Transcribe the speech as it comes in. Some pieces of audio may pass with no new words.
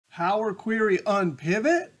Power Query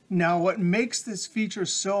UnPivot? Now, what makes this feature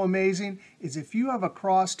so amazing is if you have a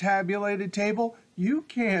cross-tabulated table, you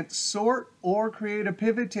can't sort or create a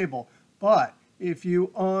pivot table. But if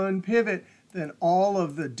you unpivot, then all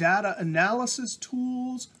of the data analysis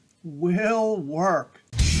tools will work.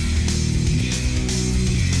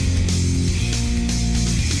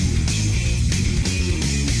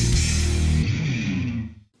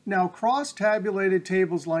 Now, cross-tabulated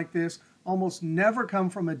tables like this almost never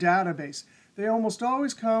come from a database. They almost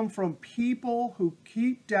always come from people who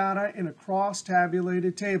keep data in a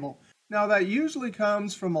cross-tabulated table. Now, that usually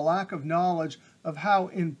comes from a lack of knowledge of how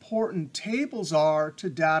important tables are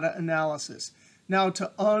to data analysis. Now,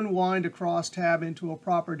 to unwind a crosstab into a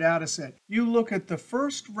proper data set, you look at the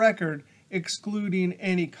first record, excluding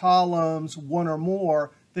any columns, one or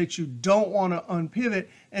more, that you don't want to unpivot,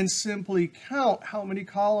 and simply count how many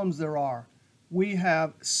columns there are. We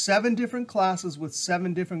have 7 different classes with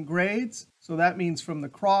 7 different grades. So that means from the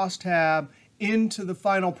crosstab into the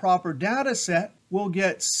final proper data set, we'll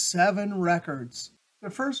get 7 records. The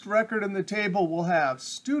first record in the table will have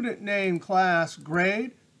student name, class,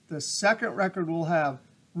 grade. The second record will have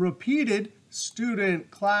repeated student,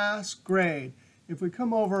 class, grade. If we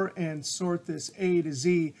come over and sort this A to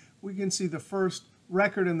Z, we can see the first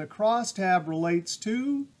record in the crosstab relates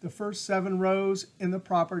to the first 7 rows in the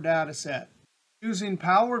proper data set. Using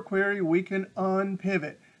Power Query, we can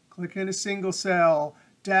unpivot. Click in a single cell,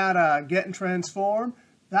 Data, Get and Transform,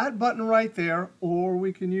 that button right there, or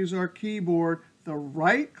we can use our keyboard, the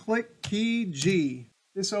right-click key G.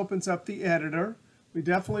 This opens up the editor. We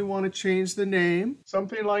definitely want to change the name,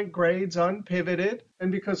 something like Grades Unpivoted.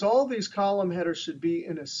 And because all these column headers should be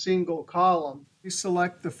in a single column, we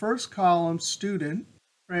select the first column, Student,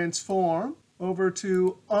 Transform, over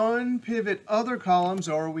to Unpivot Other Columns,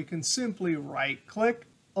 or we can simply right-click,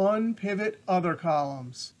 Unpivot Other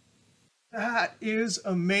Columns. That is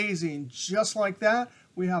amazing. Just like that,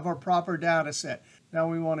 we have our proper data set. Now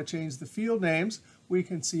we want to change the field names. We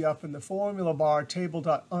can see up in the formula bar,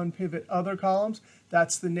 Table.UnpivotOtherColumns.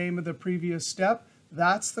 That's the name of the previous step.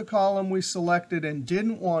 That's the column we selected and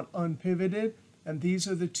didn't want unpivoted. And these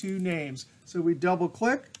are the 2 names. So we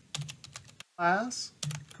double-click, class,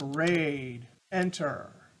 grade,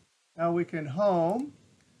 enter. Now we can home,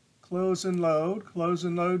 close and load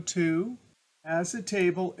 2 as a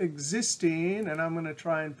table existing. And I'm going to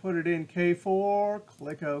try and put it in K4,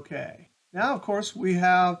 click OK. Now, of course, we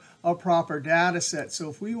have a proper data set. So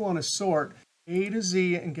if we want to sort A to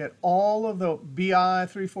Z and get all of the BI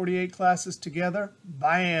 348 classes together,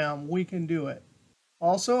 bam, we can do it.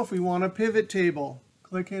 Also, if we want a pivot table,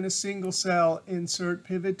 click in a single cell, insert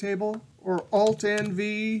pivot table, or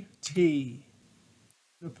Alt-NV-T.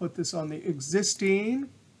 We'll put this on the existing,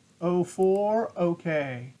 04,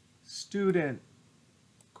 OK. Student,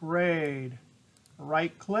 grade,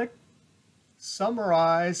 right-click,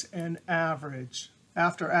 summarize, and average.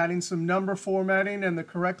 After adding some number formatting and the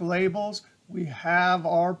correct labels, we have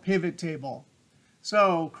our pivot table.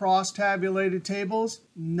 So cross-tabulated tables,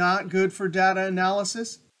 not good for data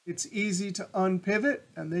analysis. It's easy to unpivot,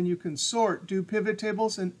 and then you can sort, do pivot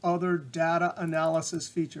tables, and other data analysis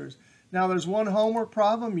features. Now there's one homework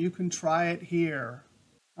problem. You can try it here.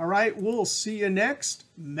 All right, we'll see you next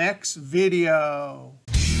MECS video.